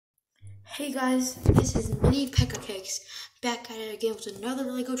Hey guys, this is Mini Pekka Cakes, back at it again with another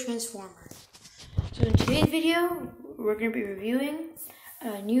Lego Transformer. So in today's video, we're going to be reviewing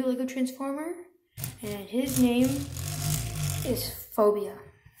a new Lego Transformer, and his name is Phobia.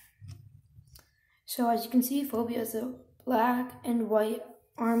 So as you can see, Phobia is a black and white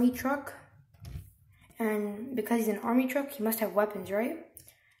army truck, and because he's an army truck, he must have weapons, right?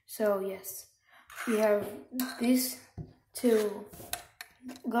 So yes, we have these two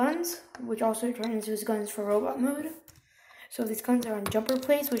guns, which also turn into his guns for robot mode. So these guns are on jumper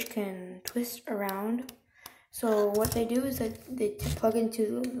plates, which can twist around. So what they do is that they plug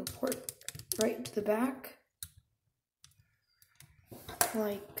into the port right to the back,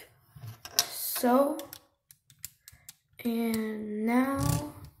 like so. And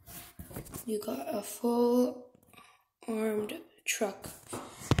now you got a full armed truck.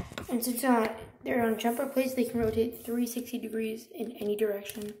 And since they're on jumper plates, they can rotate 360 degrees in any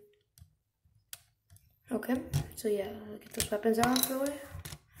direction. Okay, so yeah, get those weapons out of the way.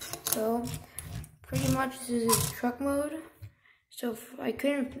 So, pretty much this is his truck mode. So I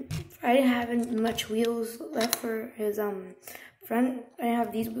didn't have much wheels left for his front. I didn't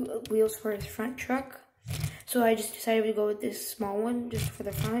have these wheels for his front truck. So I just decided to go with this small one just for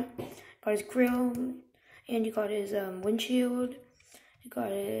the front. Got his grill, and you got his windshield. You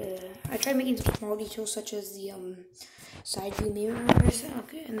got I tried making some small details such as the side view mirrors.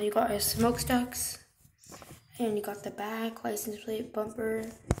 Okay, and then you got his smokestacks, and you got the back license plate bumper,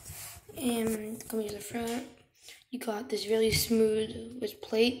 and coming to the front, you got this really smooth with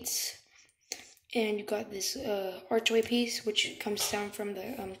plates, and you got this archway piece which comes down from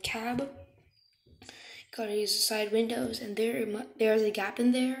the cab. You got his side windows, and there's a gap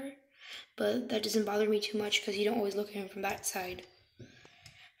in there, but that doesn't bother me too much because you don't always look at him from that side.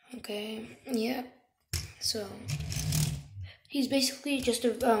 Okay, yeah, so he's basically just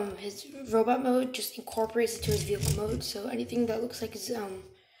his robot mode just incorporates into his vehicle mode, so anything that looks like his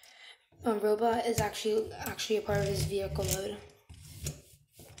robot is actually a part of his vehicle mode.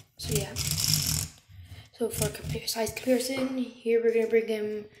 So yeah, so for size comparison, here we're going to bring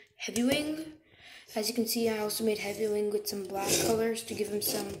him Heavy Wing. As you can see, I also made Heavy Wing with some black colors to give him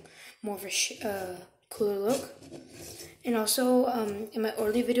some more of a cooler look. And also, in my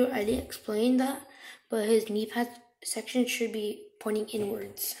earlier video, I didn't explain that, but his knee pad section should be pointing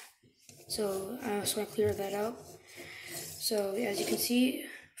inwards. So I just want to clear that out. So as you can see,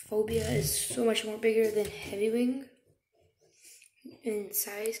 Phobia is so much more bigger than Heavy Wing in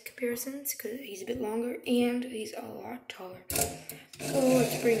size comparisons, because he's a bit longer and he's a lot taller. So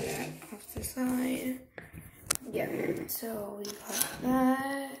let's bring that off the side. Yeah, so we got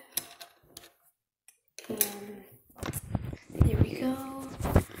that. There we go.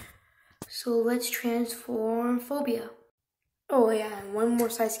 So let's transform Phobia. Oh yeah, and one more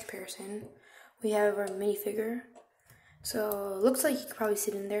size comparison. We have our minifigure. So it looks like he could probably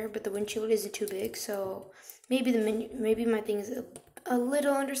sit in there, but the windshield isn't too big. So maybe my thing is a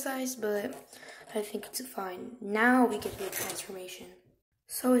little undersized, but I think it's fine. Now we get to the transformation.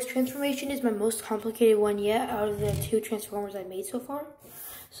 So his transformation is my most complicated one yet out of the two transformers I've made so far.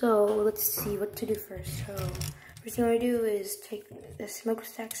 So let's see what to do first. So first thing I do is take the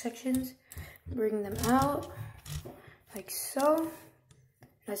smokestack sections, bring them out, like so.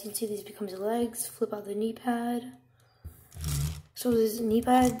 As you can see, these becomes legs, flip out the knee pad. So his knee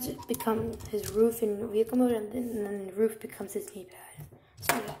pads become his roof in vehicle mode, and then the roof becomes his knee pad.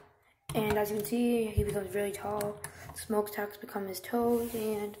 So yeah. And as you can see, he becomes really tall. Smokestacks become his toes,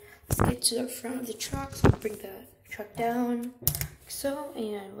 and let's get to the front of the truck. So bring the truck down, like so.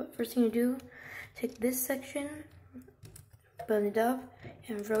 And what first thing you do, take this section, bend it up,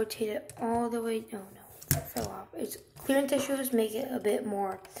 and rotate it all the way. Oh no, it fell off. It's clearance issues make it a bit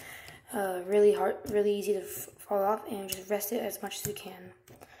more really easy to fall off, and just rest it as much as you can.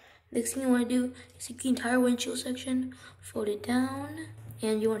 Next thing you want to do is take the entire windshield section, fold it down,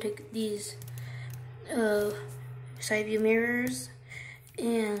 and you want to take these side view mirrors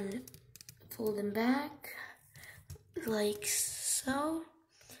and fold them back like so,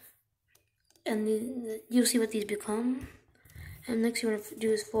 and then you'll see what these become. And next you want to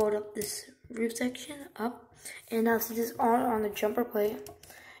do is fold up this roof section up, and now since this is all on the jumper plate,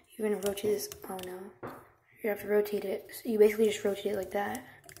 you're going to rotate this. Oh no, you have to rotate it. So you basically just rotate it like that.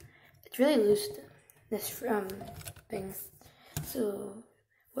 It's really loose, this thing. So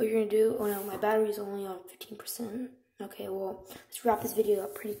what you're going to do, oh no, my battery is only on 15%. Okay, well, let's wrap this video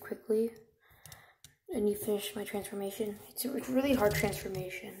up pretty quickly. And you finish my transformation. It's a really hard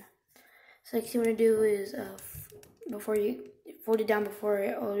transformation. So next thing you want to do is, before you fold it down before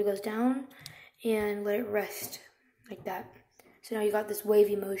it all goes down, and let it rest like that. So now you got this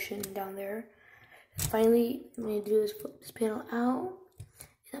wavy motion down there. Finally, I'm going to do is flip this panel out.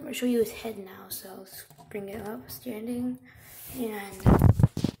 And I'm going to show you his head now. So let's bring it up, standing. And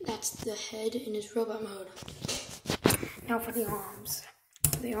that's the head in his robot mode. Now for the arms.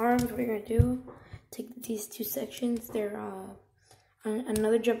 For the arms, what we're going to do, take these two sections. They're on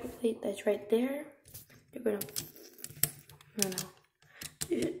another jumper plate that's right there. They're going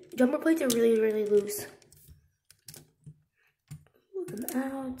to, jumper plates are really, really loose. Pull them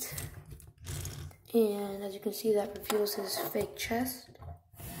out. And as you can see, that reveals his fake chest.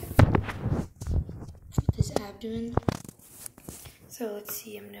 His abdomen. So let's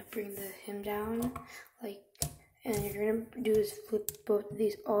see, I'm gonna bring him down, and you're gonna do is flip both of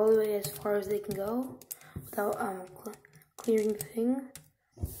these all the way as far as they can go, without clearing the thing.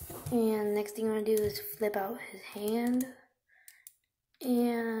 And next thing I'm gonna do is flip out his hand,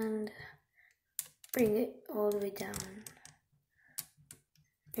 and bring it all the way down.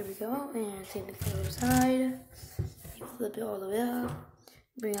 There we go, and same thing for the other side. You flip it all the way up,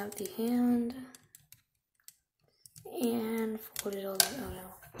 bring out the hand, and fold it all the way. Oh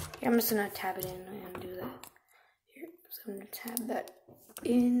no. Here, I'm just gonna tap it in and do that. Here, so I'm gonna tap that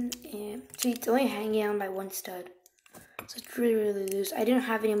in, and see, it's only hanging on by one stud. So it's really, really loose. I didn't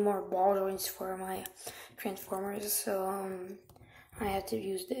have any more ball joints for my transformers, so I had to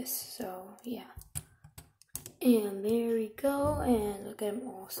use this. So yeah. And there we go, and look at them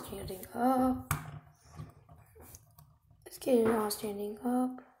all standing up. Let's get it all standing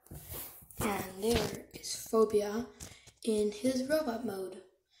up. And there is Phobia in his robot mode.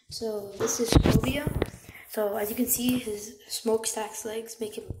 So this is Phobia. So as you can see, his smokestack's legs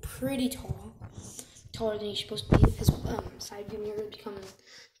make him pretty tall. Taller than he's supposed to be. His side view mirror becomes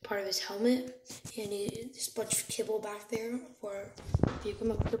part of his helmet. And there's a bunch of kibble back there for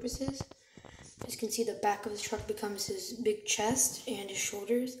vehicle purposes. As you can see, the back of the truck becomes his big chest and his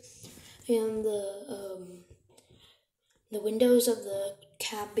shoulders, and the windows of the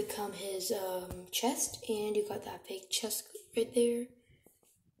cab become his chest, and you got that fake chest right there.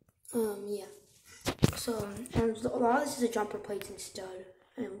 Yeah. So, and a lot of this is a jumper plates and stud,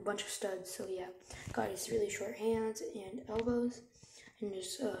 and a bunch of studs. So yeah, got his really short hands and elbows, and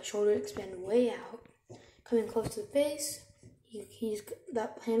his shoulder expand way out, coming close to the face.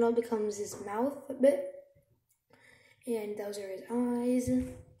 That panel becomes his mouth a bit, and those are his eyes.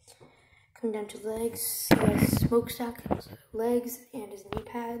 Coming down to the legs, he has smokestack legs and his knee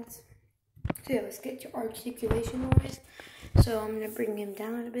pads. So yeah, let's get to articulation wise. So I'm gonna bring him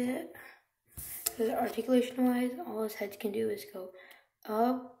down a bit. So articulation wise, all his head can do is go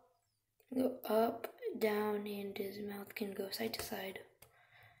up, down, and his mouth can go side to side.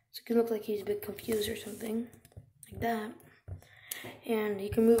 So it can look like he's a bit confused or something like that. And he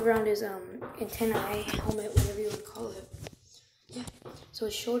can move around his antennae, helmet, whatever you would call it. Yeah. So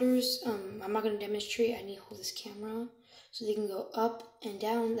his shoulders, I'm not going to demonstrate. I need to hold this camera so they can go up and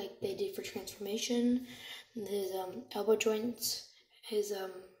down like they did for transformation. And his elbow joints, his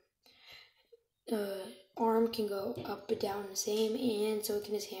arm can go up and down the same, and so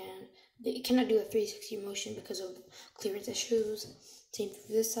can his hand. It cannot do a 360 motion because of clearance issues. Same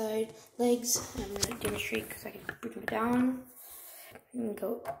for this side. Legs, I'm going to demonstrate because I can bring them down. And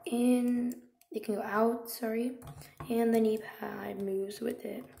go in, it can go out, sorry, and the knee pad moves with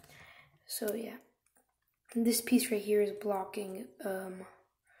it. So yeah, and this piece right here is blocking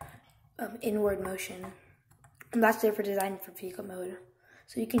inward motion, and that's there for design for vehicle mode.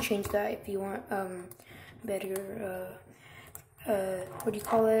 So you can change that if you want better what do you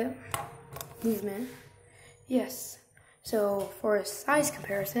call it, movement. Yes. So for a size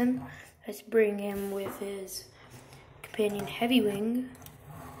comparison, let's bring him with his companion heavy wing,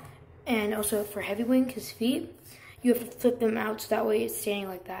 and also for heavy wing, his feet, you have to flip them out so that way it's standing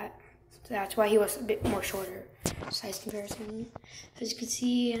like that. So that's why he was a bit more shorter. Size comparison, as you can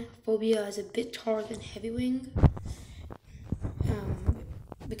see, Phobia is a bit taller than heavy wing,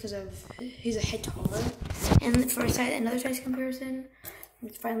 because of he's a head taller. And for another size comparison,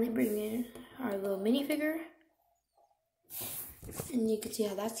 let's finally bring in our little minifigure, and you can see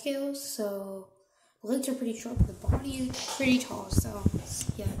how that scales. So the legs are pretty short, but the body is pretty tall. So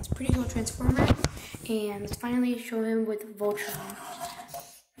yeah, it's a pretty tall transformer. And let's finally show him with Voltron,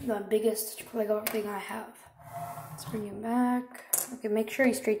 the biggest Lego thing I have. Let's bring him back. Okay, make sure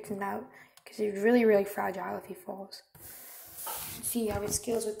he straightens out because he's really, really fragile if he falls. See how it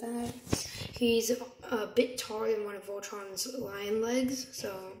scales with that. He's a bit taller than one of Voltron's lion legs,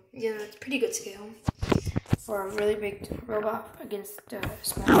 so yeah, it's pretty good scale for a really big robot against a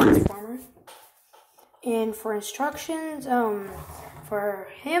small transformer. And for instructions, for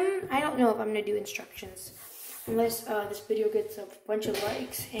him, I don't know if I'm gonna do instructions. unless this video gets a bunch of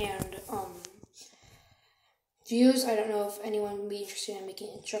likes and views. I don't know if anyone would be interested in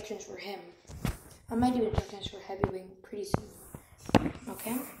making instructions for him. I might do instructions for Heavy Wing pretty soon.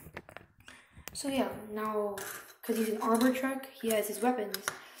 Okay. So yeah, now because he's an armor truck, he has his weapons.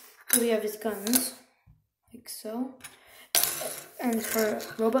 So we have his guns, like so. And for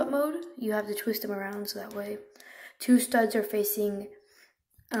robot mode, you have to twist them around so that way 2 studs are facing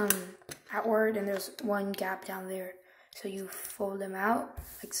outward and there's 1 gap down there. So you fold them out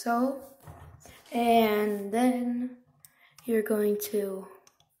like so. And then you're going to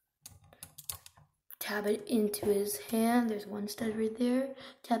tab it into his hand. There's 1 stud right there.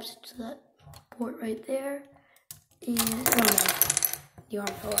 Taps it to that port right there. And oh no, the arm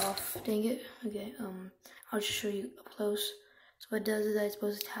fell off. Dang it. Okay, I'll just show you up close. So what it does is I'm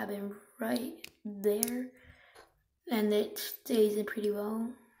supposed to tab in right there, and it stays in pretty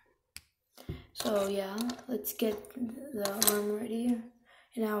well. So yeah, let's get the arm ready,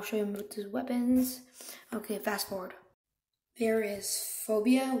 and I'll show him with his weapons. Okay, fast forward. There is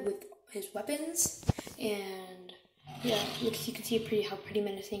Phobia with his weapons, and yeah, you can see how pretty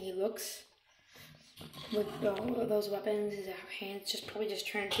menacing he looks. With those weapons, his hands probably just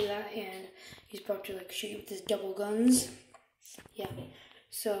turn to that, and he's about to like shoot you with his double guns. Yeah,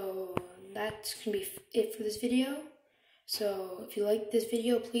 so that's gonna be it for this video. So if you like this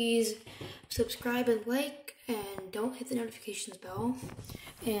video, please subscribe and like, and don't hit the notifications bell.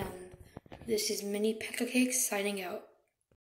 And this is Mini Pekka Cakes signing out.